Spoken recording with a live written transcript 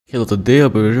Hello, today I'll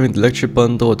be reviewing the electric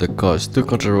bundle that costs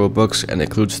 200 Robux and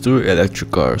includes 2 electric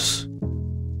cars,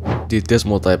 the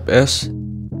Tesmo Type S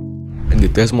and the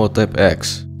Tesmo Type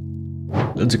X.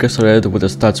 Let's get started with the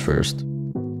stats first.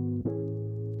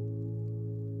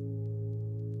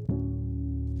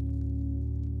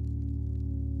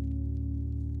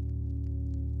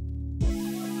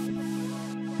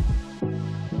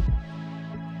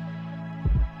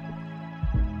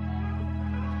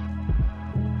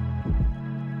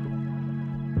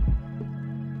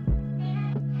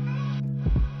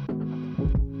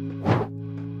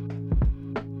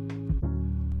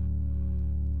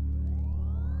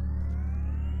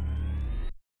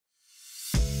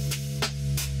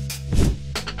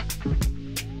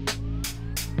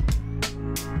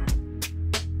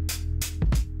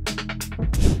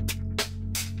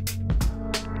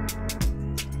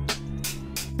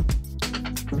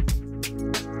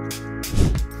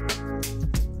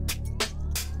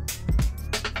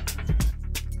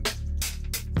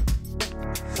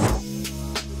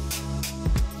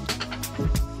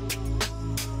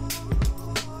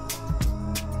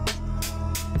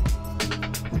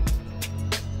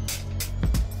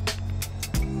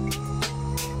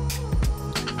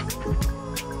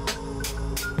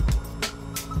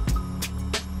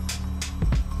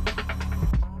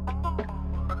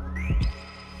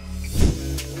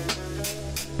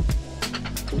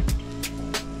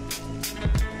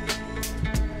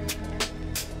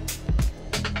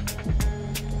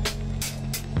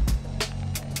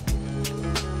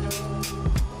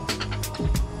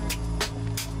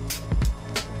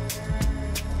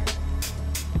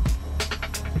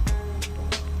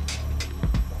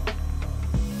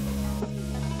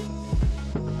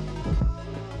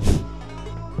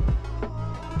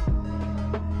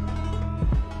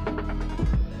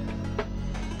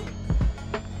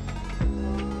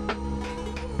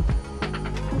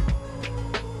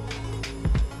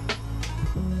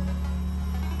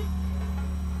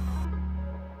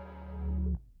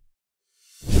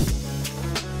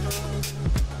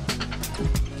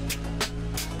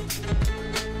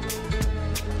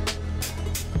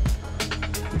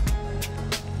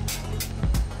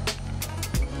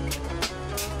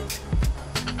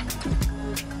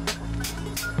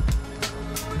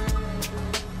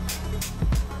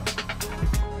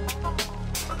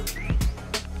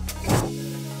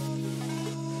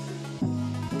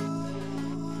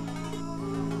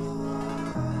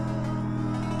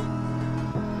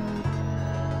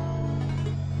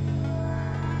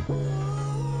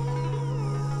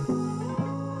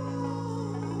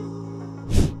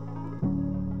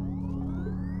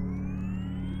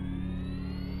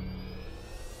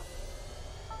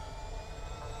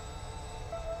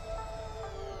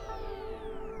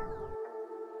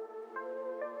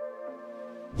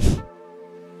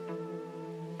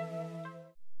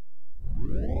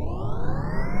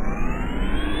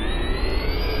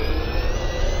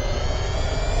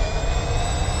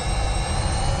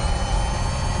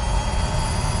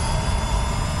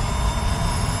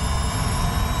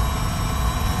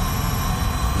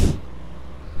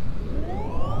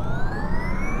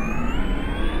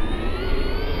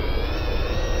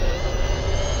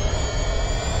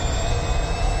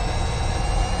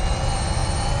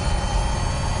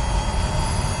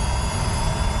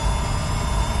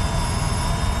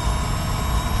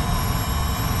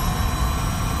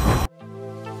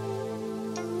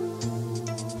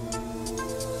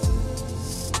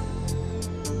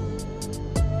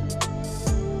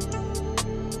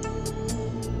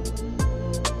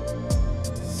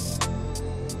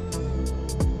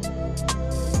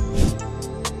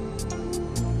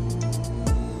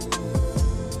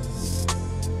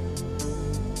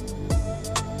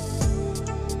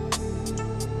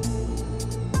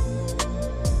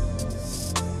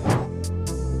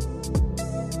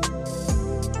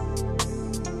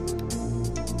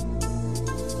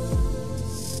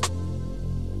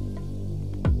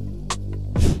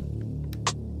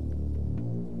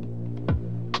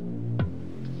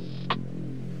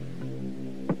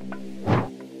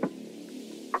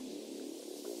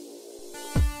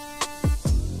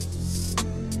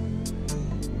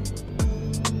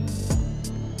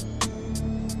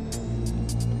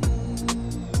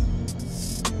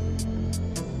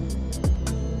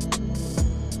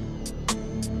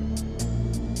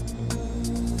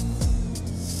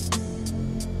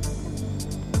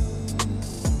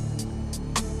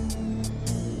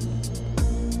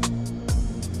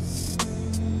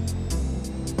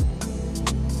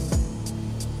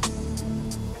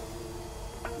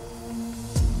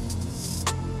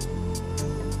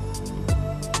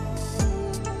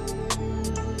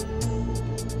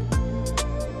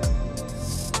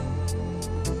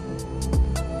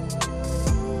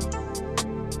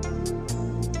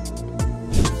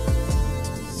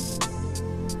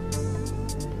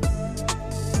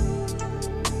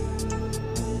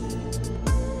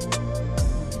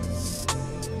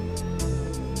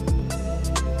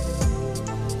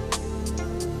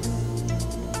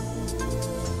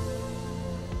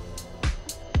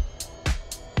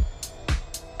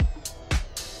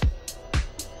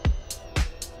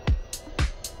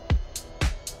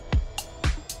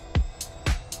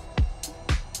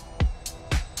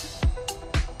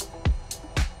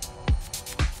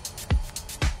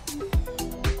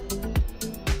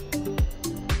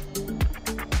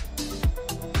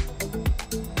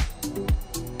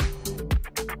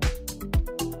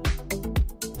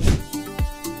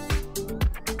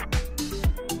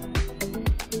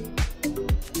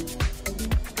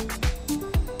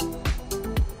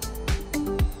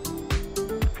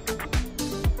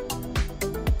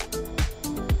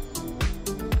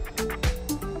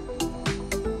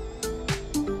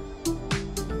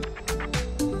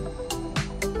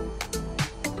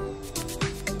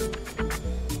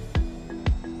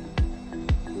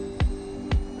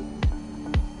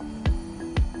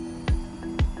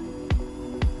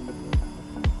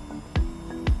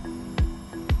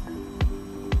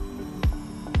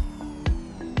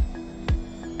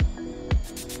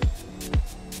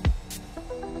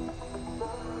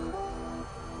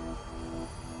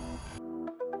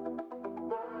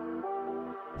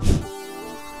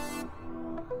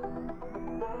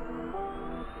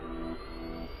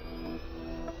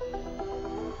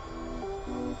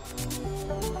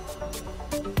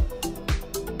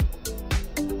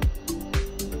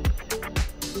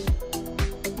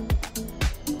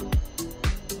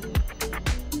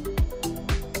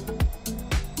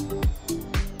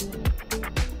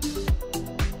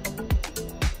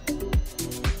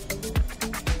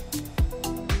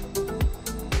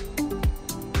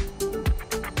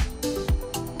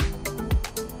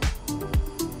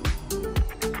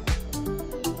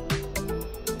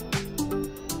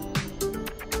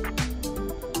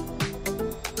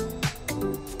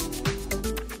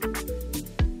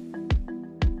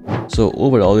 So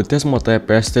overall, the Tesla Type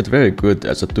S did very good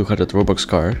as a 200 Robux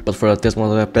car, but for the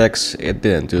Tesla Type X, it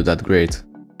didn't do that great.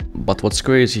 But what's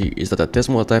crazy is that the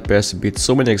Tesla Type S beat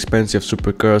so many expensive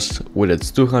supercars with its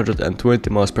 220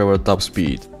 mph top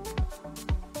speed.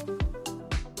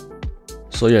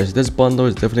 So yes, this bundle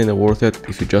is definitely worth it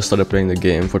if you just started playing the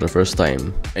game for the first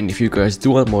time. And if you guys do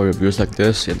want more reviews like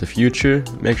this in the future,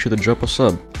 make sure to drop a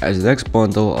sub, as the next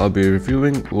bundle I'll be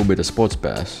reviewing will be the Sports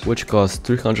Pass, which costs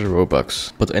 300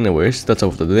 Robux. But anyways, that's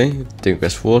all for today. Thank you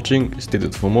guys for watching, stay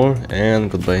tuned for more, and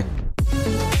goodbye.